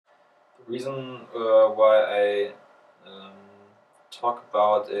reason why I um, talk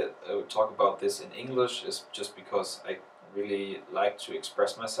about this in English is just because I really like to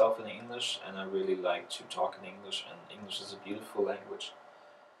express myself in English, and I really like to talk in English, and English is a beautiful language.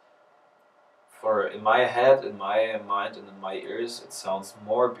 For in my head, in my mind, and in my ears, it sounds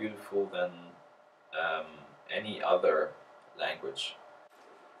more beautiful than um, any other language.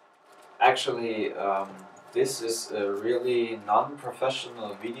 Actually, this is a really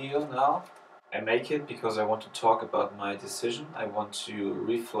non-professional video now. I make it because I want to talk about my decision. I want to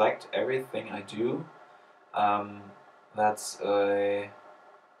reflect everything I do. Um, that's a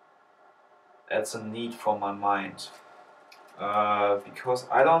that's a need for my mind. Because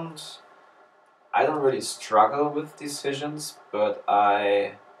I don't really struggle with decisions, but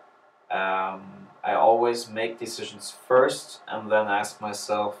I always make decisions first and then ask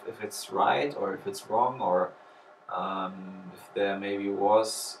myself if it's right or if it's wrong, or if there maybe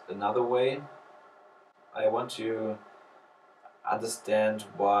was another way. I want to understand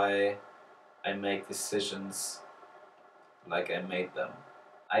why I make decisions like I made them.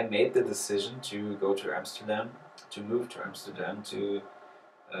 I made the decision to go to Amsterdam, to move to Amsterdam, to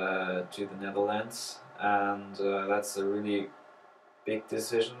the Netherlands, and that's a really big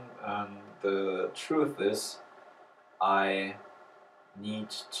decision. And the truth is, I need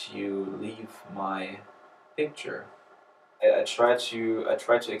to leave my picture. I try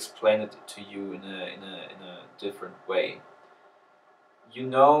to explain it to you in a different way. You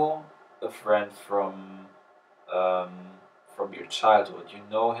know a friend um, from your childhood. You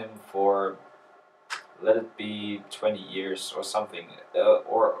know him for, let it be 20 years or something,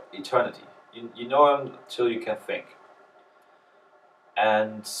 or eternity. You know him till you can think.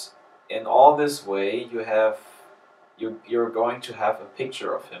 And in all this way, you're going to have a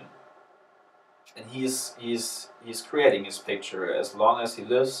picture of him, and he's creating his picture as long as he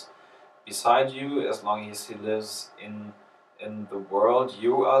lives beside you, as long as he lives in the world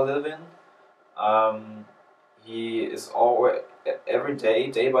you are living. Um, he is always, every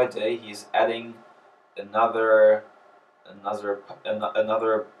day, day by day, he's adding another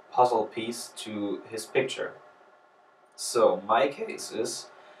another puzzle piece to his picture. So my case is,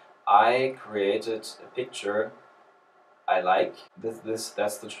 I created a picture I like.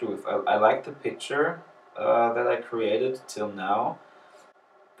 That's the truth. I like the picture that I created till now.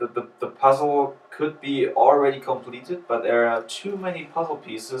 The puzzle could be already completed, but there are too many puzzle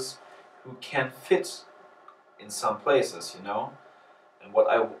pieces who can fit in some places, you know. And what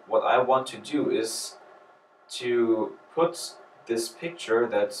I want to do is to put this picture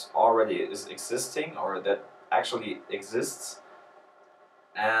that already is existing, or that actually exists,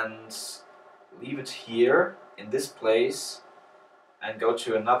 and leave it here in this place, and go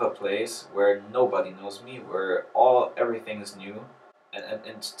to another place where nobody knows me, where everything is new,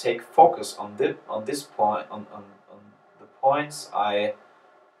 and take focus on this point, on the points I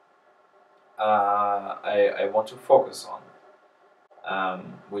want to focus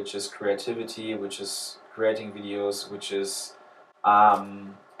on, which is creativity, which is creating videos, which is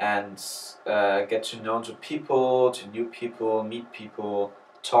and get to know to new people, meet people,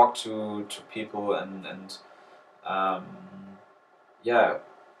 talk to people, and um, yeah,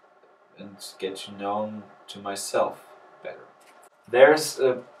 and get to know to myself better. There's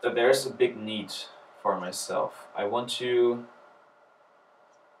a big need for myself. I want to,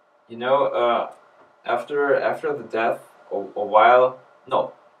 you know, after the death, a while,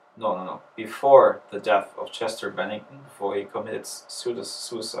 no, before the death of Chester Bennington, before he committed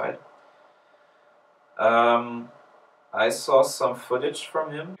suicide, um, I saw some footage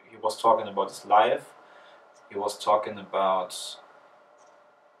from him. He was talking about his life. He was talking about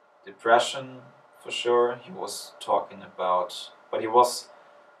depression, for sure. He was talking about, but he was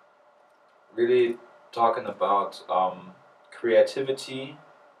really talking about creativity,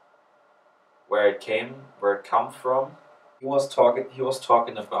 where it come from. He was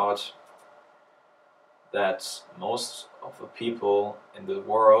talking about that most of the people in the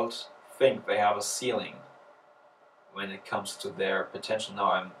world think they have a ceiling when it comes to their potential.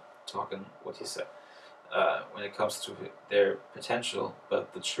 Now I'm talking what he said. When it comes to their potential,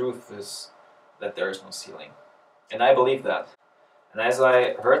 but the truth is that there is no ceiling, and I believe that. And as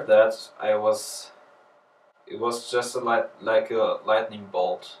I heard that, it was just like a lightning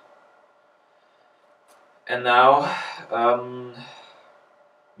bolt. And now,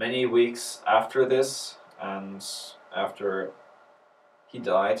 many weeks after this, and after he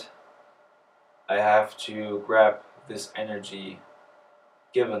died, I have to grab this energy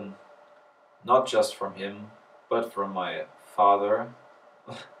given not just from him, but from my father.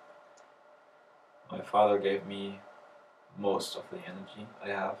 My father gave me most of the energy I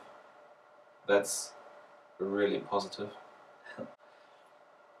have. That's really positive.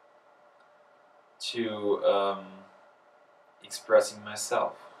 To expressing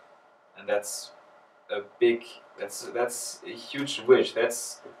myself, and that's that's a huge wish.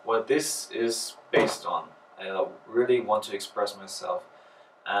 That's what this is based on. I really want to express myself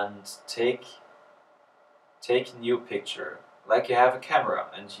and take new picture. Like you have a camera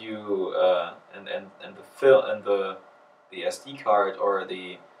and you and the film and the SD card or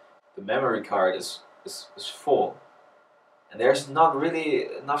the memory card is full, and there's not really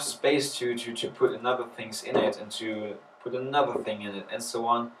enough space to put another things in it and to put another thing in it and so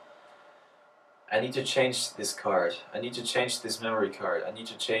on. I need to change this card. I need to change this memory card. I need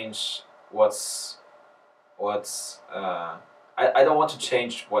to change what's I don't want to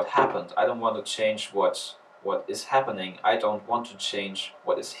change what happened. I don't want to change what is happening. I don't want to change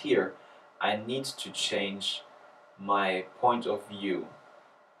what is here. I need to change my point of view,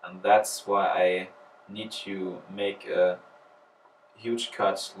 and that's why I need to make a huge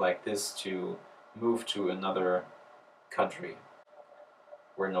cut like this to move to another country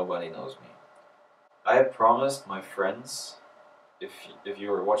where nobody knows me. I promised my friends, if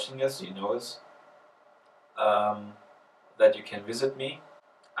you are watching this, you know this, that you can visit me.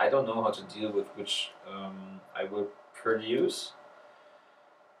 I don't know how to deal with which I will produce,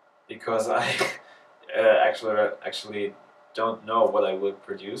 because I actually don't know what I will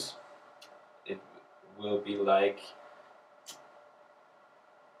produce. It will be like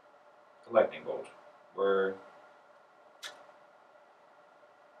a lightning bolt, where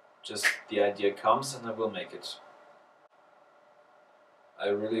just the idea comes and I will make it. I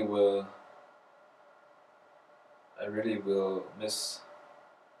really will miss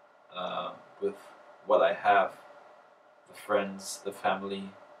with what I have, the friends, the family,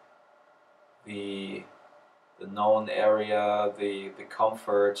 the known area, the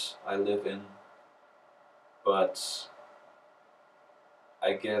comfort I live in. But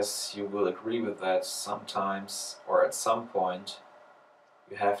I guess you will agree with that sometimes, or at some point,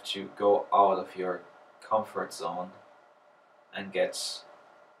 you have to go out of your comfort zone and get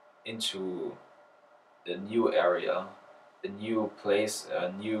into a new area, a new place,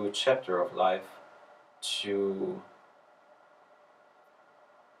 a new chapter of life, to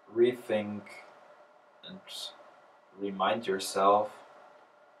rethink and remind yourself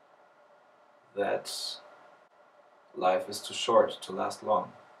that life is too short to last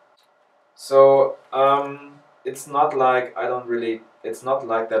long. So it's not like it's not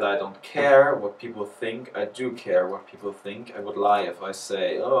like that I don't care what people think. I do care what people think. I would lie if I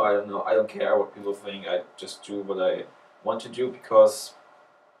say, oh, I don't know, I don't care what people think. I just do what I want to do, because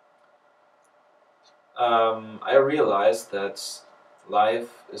I realize that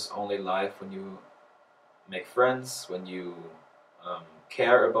life is only life when you make friends, when you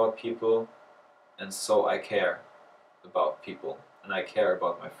care about people, and so I care about people, and I care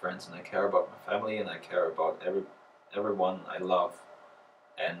about my friends, and I care about my family, and I care about everyone I love,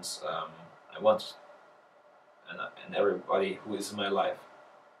 and I want, and everybody who is in my life.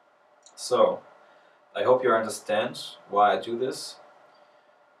 So I hope you understand why I do this,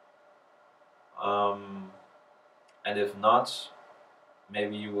 and if not,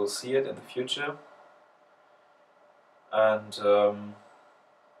 maybe you will see it in the future, and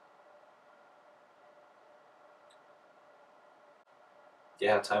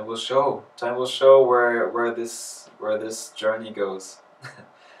yeah, time will show. Time will show where this journey goes.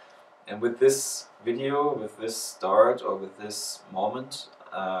 And with this video, with this start, or with this moment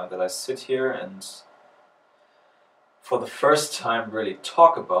that I sit here and for the first time really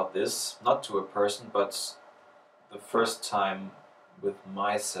talk about this, not to a person, but the first time with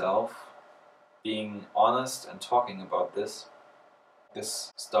myself, being honest and talking about this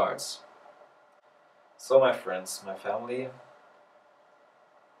starts. So my friends, my family,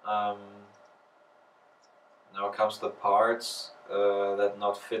 now comes the part that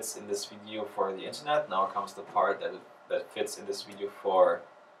not fits in this video for the internet. Now comes the part that fits in this video for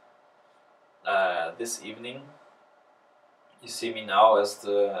this evening. You see me now as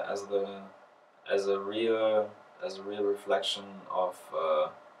a real reflection of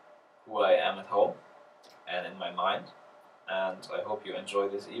who I am at home and in my mind. And I hope you enjoy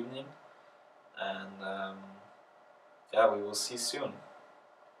this evening. And yeah, we will see soon.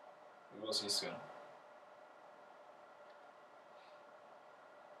 We will see soon.